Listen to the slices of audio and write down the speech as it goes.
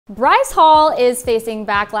Bryce Hall is facing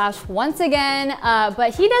backlash once again,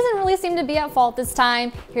 but he doesn't really seem to be at fault this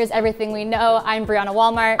time. Here's everything we know. I'm Brianna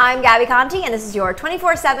Walmart. I'm Gabby Conti, and this is your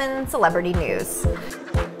 24/7 celebrity news.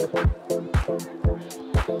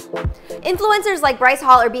 Influencers like Bryce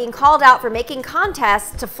Hall are being called out for making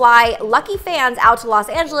contests to fly lucky fans out to Los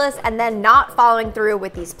Angeles and then not following through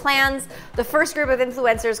with these plans. The first group of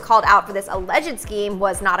influencers called out for this alleged scheme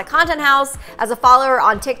was Not a Content House, as a follower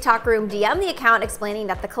on TikTok Room DM'd the account explaining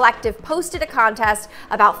that the collective posted a contest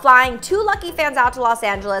about flying 2 lucky fans out to Los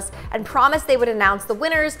Angeles and promised they would announce the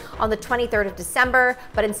winners on the 23rd of December,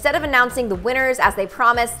 but instead of announcing the winners as they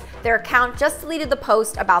promised, their account just deleted the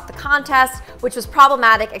post about the contest, which was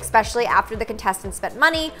problematic, especially after the contestants spent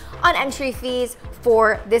money on entry fees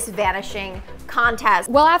for this vanishing contest.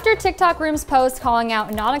 Well, after TikTok Room's post calling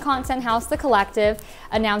out Not a Content House, the collective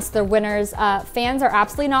announced their winners, fans are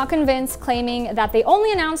absolutely not convinced, claiming that they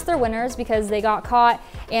only announced their winners because they got caught,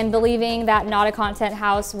 and believing that Not a Content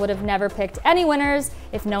House would have never picked any winners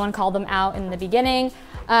if no one called them out in the beginning.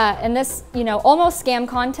 And this, almost scam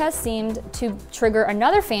contest seemed to trigger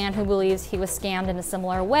another fan who believes he was scammed in a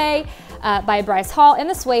similar way by Bryce Hall in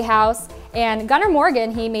the Sway House. And Gunnar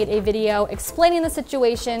Morgan, he made a video explaining the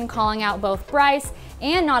situation, calling out both Bryce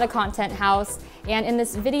and Not a Content House. And in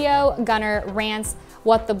this video, Gunnar rants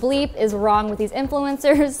what the bleep is wrong with these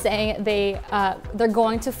influencers, saying they're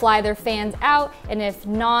going to fly their fans out, and if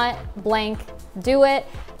not blank, doing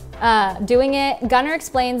it. Gunnar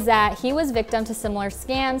explains that he was victim to similar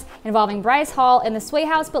scams involving Bryce Hall in the Sway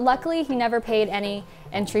House, but luckily he never paid any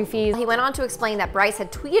entry fees. He went on to explain that Bryce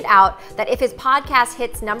had tweeted out that if his podcast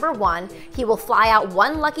hits #1, he will fly out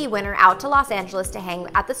 1 lucky winner out to Los Angeles to hang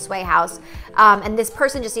at the Sway House. And this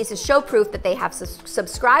person just needs to show proof that they have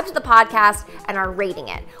subscribed to the podcast and are rating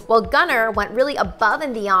it. Well, Gunnar went really above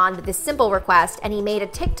and beyond this simple request, and he made a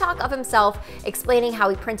TikTok of himself explaining how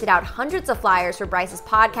he printed out hundreds of flyers for Bryce's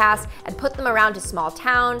podcast and put them around his small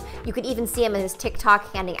town. You could even see him in his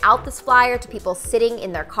TikTok handing out this flyer to people sitting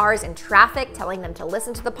in their cars in traffic, telling them to listen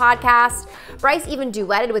to the podcast. Bryce even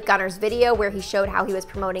duetted with Gunnar's video where he showed how he was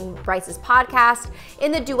promoting Bryce's podcast.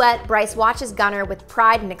 In the duet, Bryce watches Gunnar with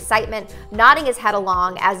pride and excitement, nodding his head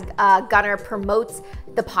along as Gunnar promotes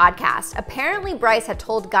the podcast. Apparently, Bryce had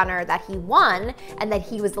told Gunnar that he won and that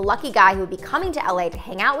he was the lucky guy who would be coming to LA to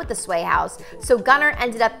hang out with the Sway House. So Gunnar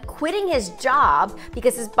ended up quitting his job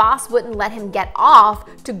because his boss wouldn't let him get off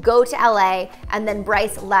to go to LA, and then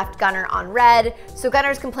Bryce left Gunnar on red. So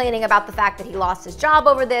Gunnar's complaining about the fact that he lost his job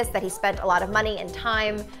over this, that he spent a lot of money and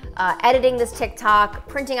time editing this TikTok,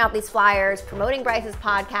 printing out these flyers, promoting Bryce's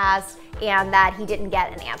podcast, and that he didn't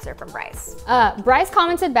get an answer from Bryce. Bryce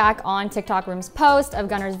commented back on TikTok Room's post of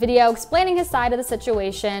Gunnar's video explaining his side of the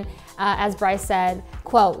situation. As Bryce said,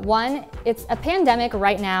 quote, 1, it's a pandemic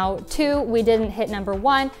right now. 2, we didn't hit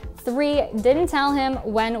 #1. 3, didn't tell him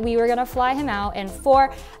when we were gonna fly him out. And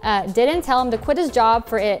 4, didn't tell him to quit his job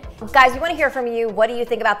for it. Guys, we wanna hear from you. What do you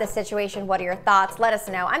think about this situation? What are your thoughts? Let us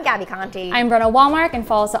know. I'm Gabby Conti. I'm Brianna Walmart, and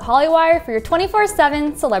follow us at Hollywire for your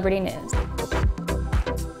 24/7 celebrity news.